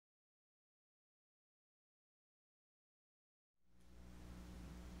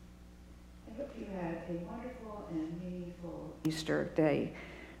Easter Day.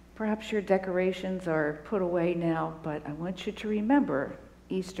 Perhaps your decorations are put away now, but I want you to remember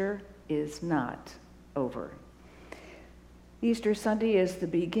Easter is not over. Easter Sunday is the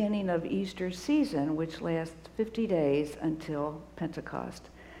beginning of Easter season, which lasts 50 days until Pentecost.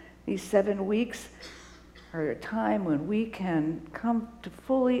 These 7 weeks are a time when we can come to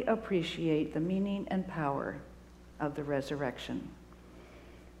fully appreciate the meaning and power of the resurrection.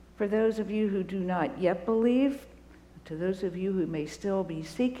 For those of you who do not yet believe, to those of you who may still be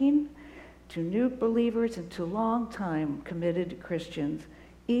seeking, to new believers and to long-time committed Christians,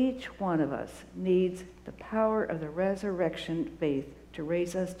 each one of us needs the power of the resurrection faith to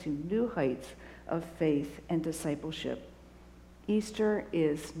raise us to new heights of faith and discipleship. Easter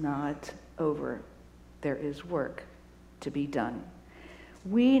is not over. There is work to be done.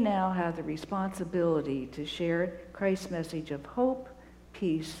 We now have the responsibility to share Christ's message of hope,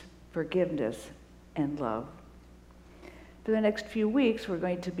 peace, forgiveness, and love. For the next few weeks, we're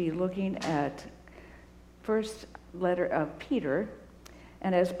going to be looking at first letter of Peter,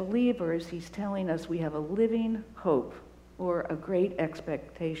 and as believers, he's telling us we have a living hope or a great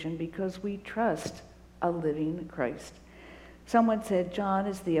expectation because we trust a living Christ. Someone said John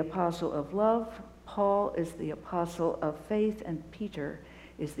is the apostle of love, Paul is the apostle of faith, and Peter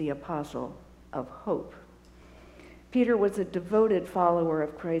is the apostle of hope. Peter was a devoted follower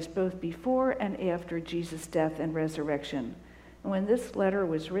of Christ both before and after Jesus' death and resurrection. And when this letter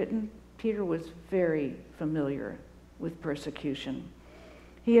was written, Peter was very familiar with persecution.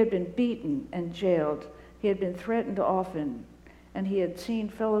 He had been beaten and jailed. He had been threatened often, and he had seen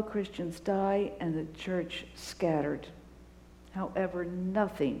fellow Christians die and the church scattered. However,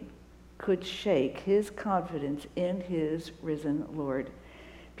 nothing could shake his confidence in his risen Lord.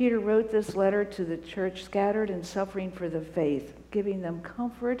 Peter wrote this letter to the church scattered and suffering for the faith, giving them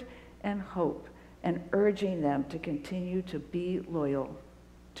comfort and hope and urging them to continue to be loyal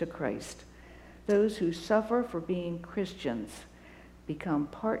to Christ. Those who suffer for being Christians become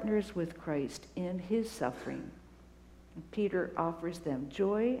partners with Christ in his suffering. Peter offers them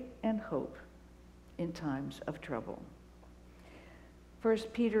joy and hope in times of trouble.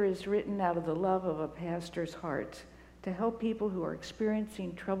 First Peter is written out of the love of a pastor's heart to help people who are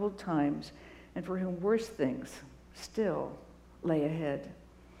experiencing troubled times and for whom worse things still lay ahead.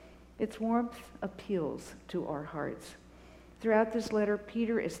 Its warmth appeals to our hearts. Throughout this letter,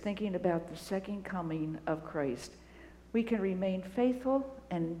 Peter is thinking about the second coming of Christ. We can remain faithful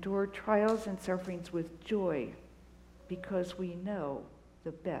and endure trials and sufferings with joy because we know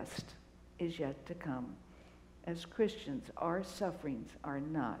the best is yet to come. As Christians, our sufferings are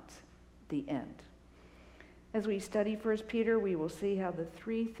not the end. As we study 1 Peter, we will see how the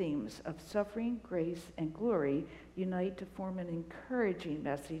three themes of suffering, grace, and glory unite to form an encouraging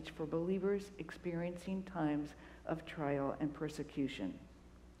message for believers experiencing times of trial and persecution.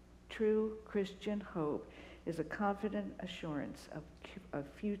 True Christian hope is a confident assurance of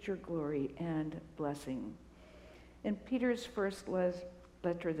future glory and blessing. In Peter's first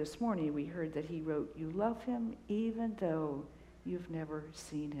letter this morning, we heard that he wrote, "You love him even though you've never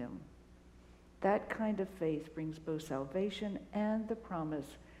seen him." That kind of faith brings both salvation and the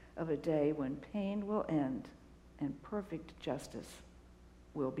promise of a day when pain will end and perfect justice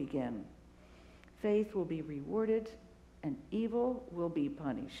will begin. Faith will be rewarded and evil will be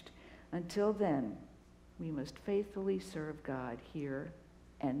punished. Until then, we must faithfully serve God here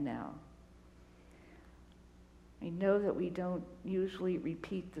and now. I know that we don't usually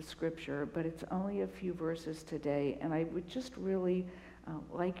repeat the scripture, but it's only a few verses today, and I would just really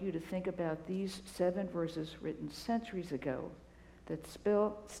like you to think about these 7 verses written centuries ago that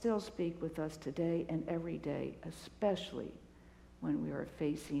still speak with us today and every day, especially when we are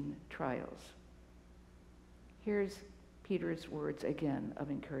facing trials. Here's Peter's words again of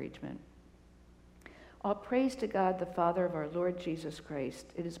encouragement. All praise to God, the Father of our Lord Jesus Christ.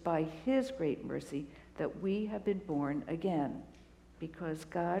 It is by his great mercy that we have been born again, because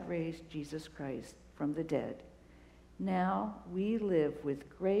God raised Jesus Christ from the dead. Now we live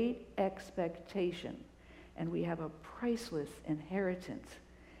with great expectation, and we have a priceless inheritance,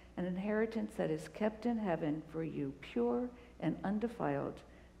 an inheritance that is kept in heaven for you, pure and undefiled,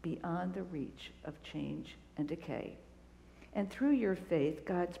 beyond the reach of change and decay. And through your faith,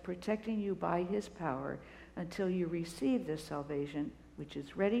 God's protecting you by his power until you receive this salvation, which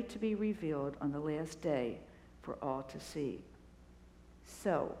is ready to be revealed on the last day for all to see.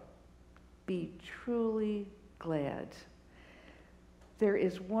 So, be truly glad. There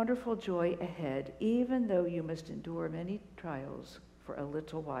is wonderful joy ahead, even though you must endure many trials for a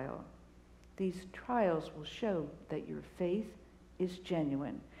little while. These trials will show that your faith is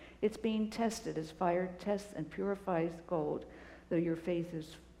genuine, It's being tested as fire tests and purifies gold, though your faith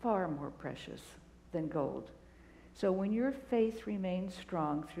is far more precious than gold. So when your faith remains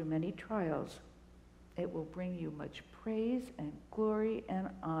strong through many trials, it will bring you much praise and glory and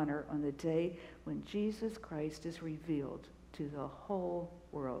honor on the day when Jesus Christ is revealed to the whole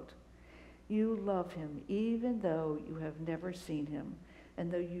world. You love him even though you have never seen him. And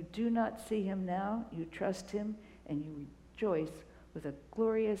though you do not see him now, you trust him and you rejoice with a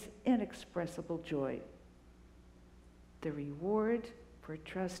glorious, inexpressible joy. The reward for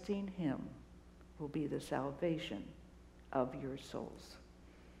trusting him will be the salvation of your souls.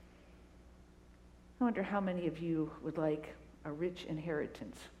 I wonder how many of you would like a rich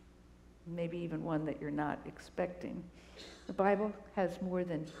inheritance, maybe even one that you're not expecting. The Bible has more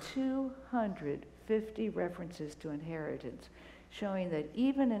than 250 references to inheritance, showing that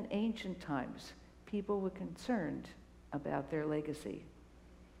even in ancient times, people were concerned about their legacy.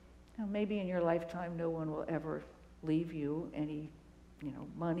 Now, maybe in your lifetime, no one will ever leave you any,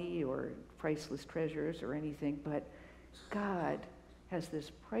 money or priceless treasures or anything, but God has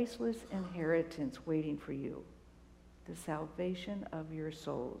this priceless inheritance waiting for you, the salvation of your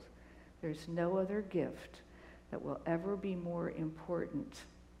souls. There's no other gift that will ever be more important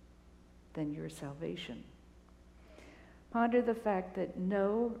than your salvation. Ponder the fact that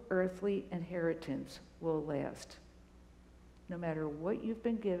no earthly inheritance will last. No matter what you've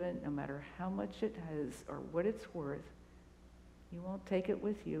been given, no matter how much it has or what it's worth, you won't take it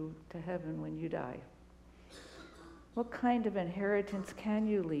with you to heaven when you die. What kind of inheritance can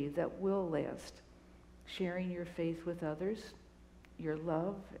you leave that will last? Sharing your faith with others, your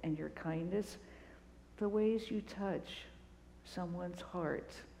love and your kindness, the ways you touch someone's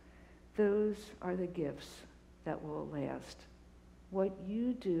heart. Those are the gifts that will last. What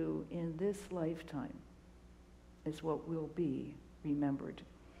you do in this lifetime is what will be remembered.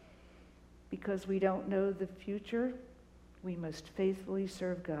 Because we don't know the future, we must faithfully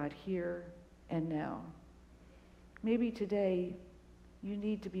serve God here and now. Maybe today you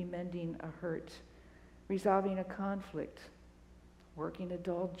need to be mending a hurt, resolving a conflict, working a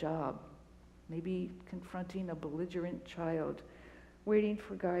dull job, maybe confronting a belligerent child, waiting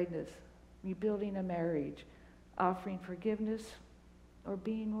for guidance, rebuilding a marriage, offering forgiveness, or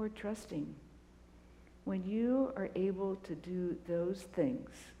being more trusting. When you are able to do those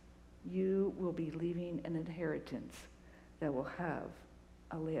things, you will be leaving an inheritance that will have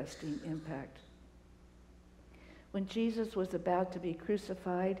a lasting impact. When Jesus was about to be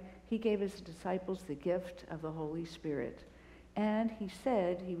crucified, he gave his disciples the gift of the Holy Spirit. And he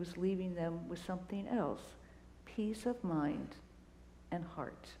said he was leaving them with something else, peace of mind and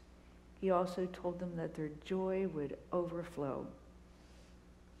heart. He also told them that their joy would overflow.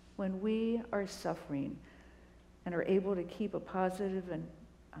 When we are suffering and are able to keep a positive and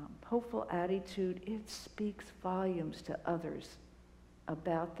hopeful attitude, it speaks volumes to others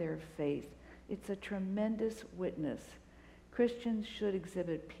about their faith. It's a tremendous witness. Christians should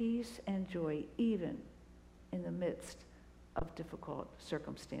exhibit peace and joy even in the midst of difficult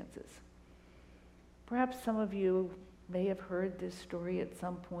circumstances. Perhaps some of you may have heard this story at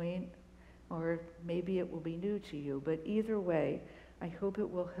some point, or maybe it will be new to you, but either way, I hope it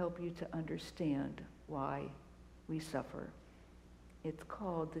will help you to understand why we suffer. It's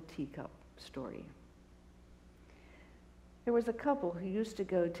called the teacup story. There was a couple who used to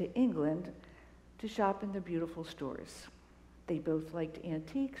go to England to shop in the beautiful stores. They both liked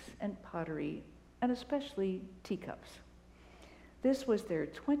antiques and pottery, and especially teacups. This was their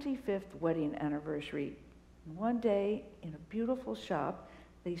 25th wedding anniversary. One day, in a beautiful shop,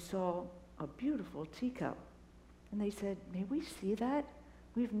 they saw a beautiful teacup. And they said, "May we see that?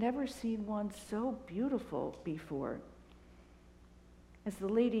 We've never seen one so beautiful before." As the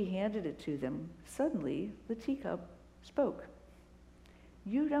lady handed it to them, suddenly the teacup spoke.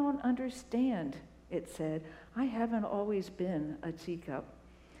 "You don't understand," it said. "I haven't always been a teacup.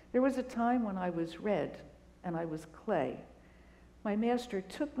 There was a time when I was red and I was clay. My master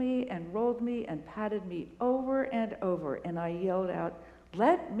took me and rolled me and patted me over and over, and I yelled out,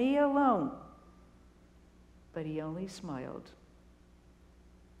 'Let me alone!' But he only smiled.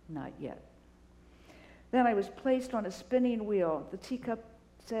 Not yet. Then I was placed on a spinning wheel," the teacup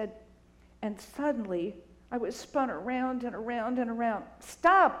said, "and suddenly I was spun around and around and around.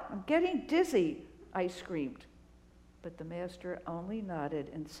 'Stop! I'm getting dizzy!' I screamed. But the master only nodded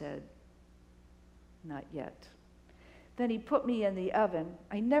and said, 'Not yet.' Then he put me in the oven.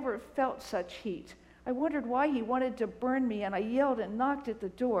 I never felt such heat. I wondered why he wanted to burn me, and I yelled and knocked at the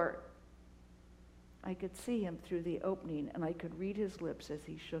door. I could see him through the opening, and I could read his lips as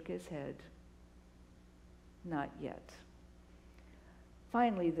he shook his head. Not yet.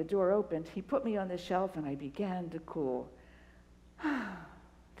 Finally, the door opened. He put me on the shelf, and I began to cool.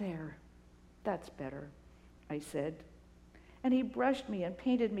 There, that's better, I said. And he brushed me and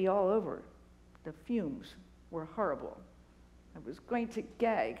painted me all over. The fumes were horrible. I was going to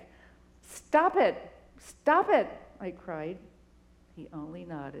gag. Stop it! Stop it! I cried. He only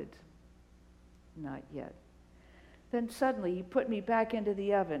nodded. Not yet. Then suddenly he put me back into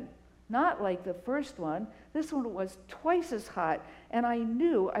the oven. Not like the first one. This one was twice as hot, and I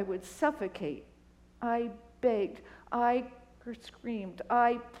knew I would suffocate. I begged. I screamed.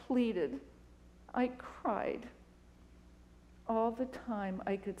 I pleaded. I cried. All the time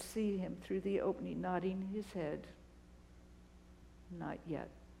I could see him through the opening, nodding his head. Not yet.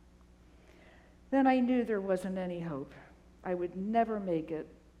 Then I knew there wasn't any hope. I would never make it.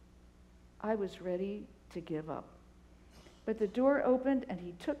 I was ready to give up. But the door opened, and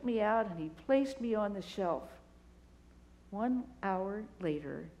he took me out, and he placed me on the shelf. 1 hour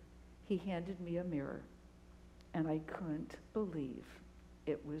later, he handed me a mirror, and I couldn't believe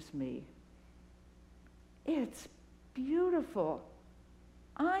it was me. It's beautiful.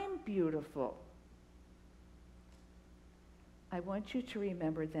 I'm beautiful. I want you to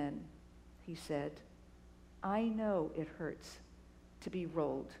remember then, he said, I know it hurts to be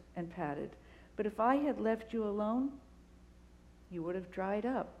rolled and patted, but if I had left you alone, you would have dried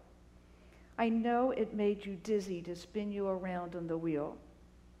up. I know it made you dizzy to spin you around on the wheel,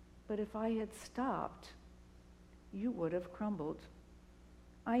 but if I had stopped, you would have crumbled.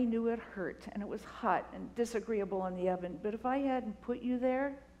 I knew it hurt, and it was hot and disagreeable in the oven, but if I hadn't put you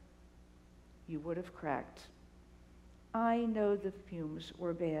there, you would have cracked. I know the fumes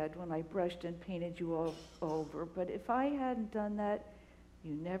were bad when I brushed and painted you all over, but if I hadn't done that,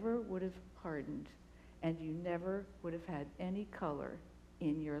 you never would have hardened, and you never would have had any color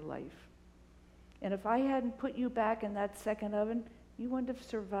in your life. And if I hadn't put you back in that second oven, you wouldn't have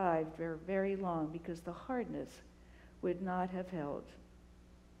survived very, very long because the hardness would not have held.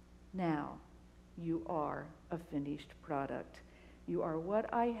 Now, you are a finished product. You are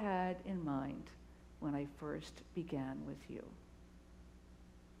what I had in mind when I first began with you.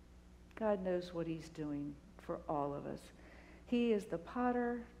 God knows what he's doing for all of us. He is the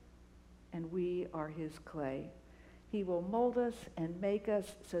potter, and we are his clay. He will mold us and make us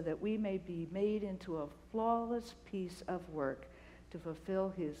so that we may be made into a flawless piece of work to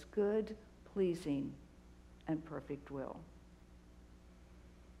fulfill his good, pleasing, and perfect will.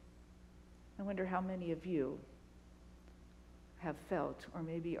 I wonder how many of you have felt, or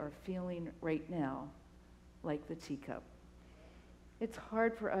maybe are feeling right now, like the teacup. It's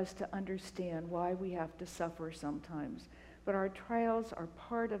hard for us to understand why we have to suffer sometimes, but our trials are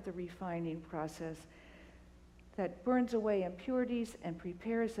part of the refining process that burns away impurities and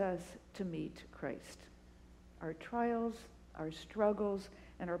prepares us to meet Christ. Our trials, our struggles,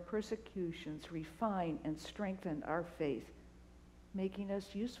 and our persecutions refine and strengthen our faith, making us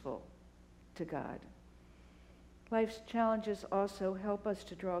useful to God. Life's challenges also help us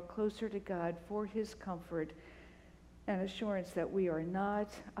to draw closer to God for his comfort and assurance that we are not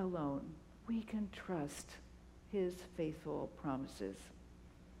alone. We can trust his faithful promises.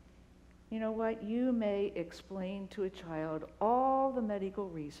 You know what? You may explain to a child all the medical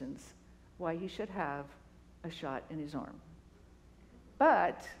reasons why he should have a shot in his arm.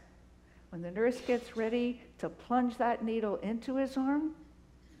 But when the nurse gets ready to plunge that needle into his arm,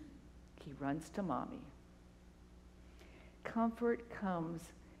 he runs to mommy. Comfort comes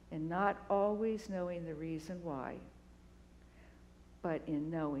in not always knowing the reason why, but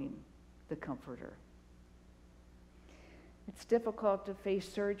in knowing the comforter. It's difficult to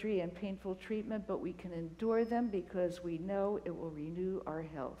face surgery and painful treatment, but we can endure them because we know it will renew our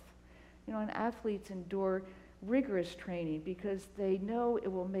health. You know, and athletes endure rigorous training because they know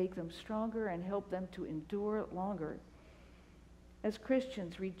it will make them stronger and help them to endure longer. As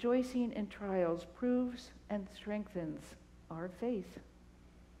Christians, rejoicing in trials proves and strengthens our faith.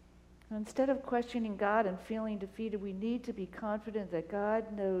 Instead of questioning God and feeling defeated, we need to be confident that God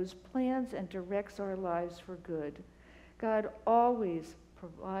knows, plans, and directs our lives for good. God always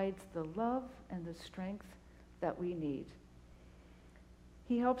provides the love and the strength that we need.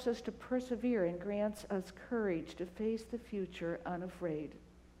 He helps us to persevere and grants us courage to face the future unafraid.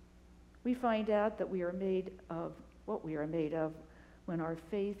 We find out that we are made of what we are made of when our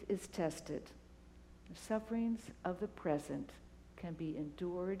faith is tested. The sufferings of the present can be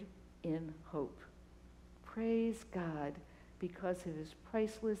endured in hope. Praise God because of his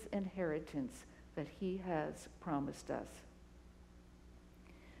priceless inheritance that he has promised us.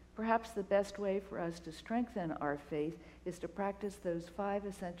 Perhaps the best way for us to strengthen our faith is to practice those 5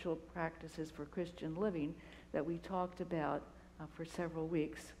 essential practices for Christian living that we talked about for several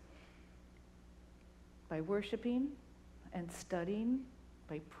weeks. By worshiping and studying,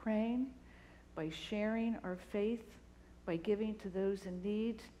 by praying, by sharing our faith, by giving to those in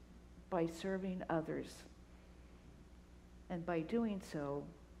need, by serving others. And by doing so,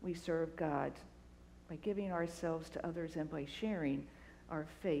 we serve God, by giving ourselves to others and by sharing our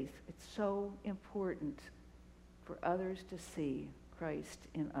faith. It's so important for others to see Christ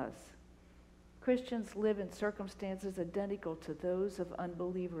in us. Christians live in circumstances identical to those of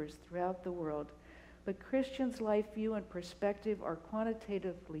unbelievers throughout the world, but Christians' life view and perspective are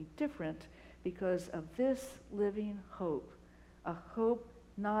quantitatively different because of this living hope, a hope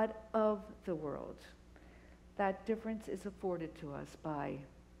not of the world. That difference is afforded to us by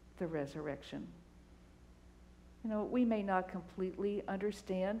the resurrection. We may not completely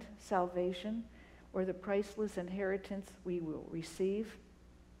understand salvation or the priceless inheritance we will receive,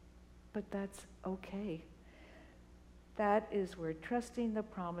 but that's okay. That is where trusting the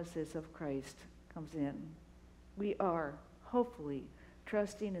promises of Christ comes in. We are, hopefully,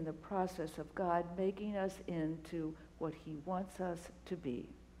 trusting in the process of God making us into what he wants us to be.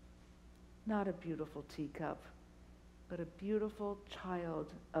 Not a beautiful teacup, but a beautiful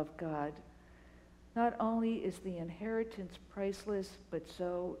child of God. Not only is the inheritance priceless, but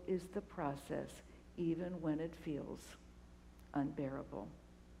so is the process, even when it feels unbearable.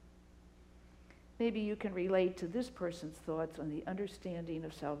 Maybe you can relate to this person's thoughts on the understanding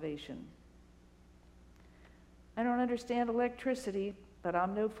of salvation. I don't understand electricity, but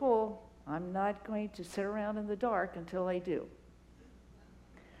I'm no fool. I'm not going to sit around in the dark until I do.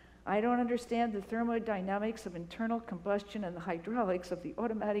 I don't understand the thermodynamics of internal combustion and the hydraulics of the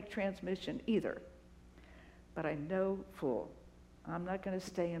automatic transmission either. But I'm no fool. I'm not going to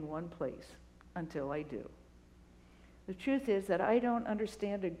stay in one place until I do. The truth is that I don't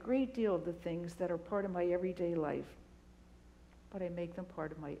understand a great deal of the things that are part of my everyday life, but I make them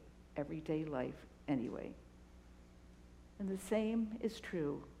part of my everyday life anyway. And the same is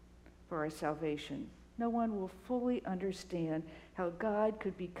true for our salvation. No one will fully understand how God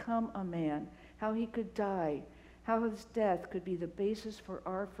could become a man, how he could die, how his death could be the basis for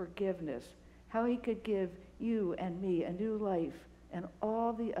our forgiveness, how he could give you and me a new life, and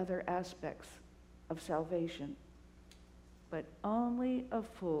all the other aspects of salvation. But only a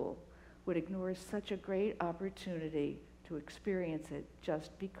fool would ignore such a great opportunity to experience it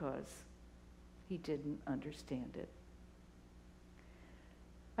just because he didn't understand it.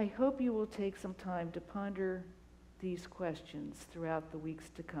 I hope you will take some time to ponder these questions throughout the weeks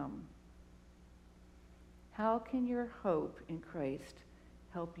to come. How can your hope in Christ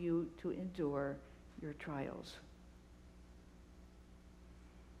help you to endure your trials?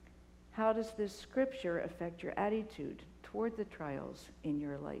 How does this scripture affect your attitude toward the trials in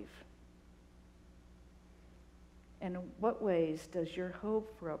your life? And in what ways does your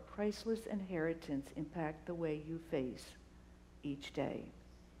hope for a priceless inheritance impact the way you face each day?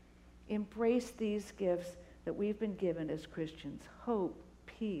 Embrace these gifts that we've been given as Christians: hope,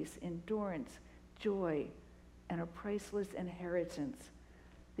 peace, endurance, joy, and a priceless inheritance.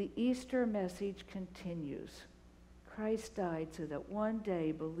 The Easter message continues. Christ died so that one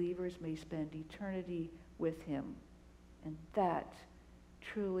day believers may spend eternity with him. And that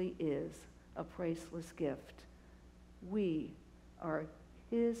truly is a priceless gift. We are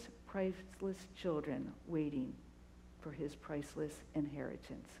his priceless children waiting for his priceless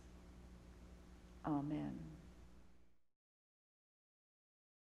inheritance. Amen.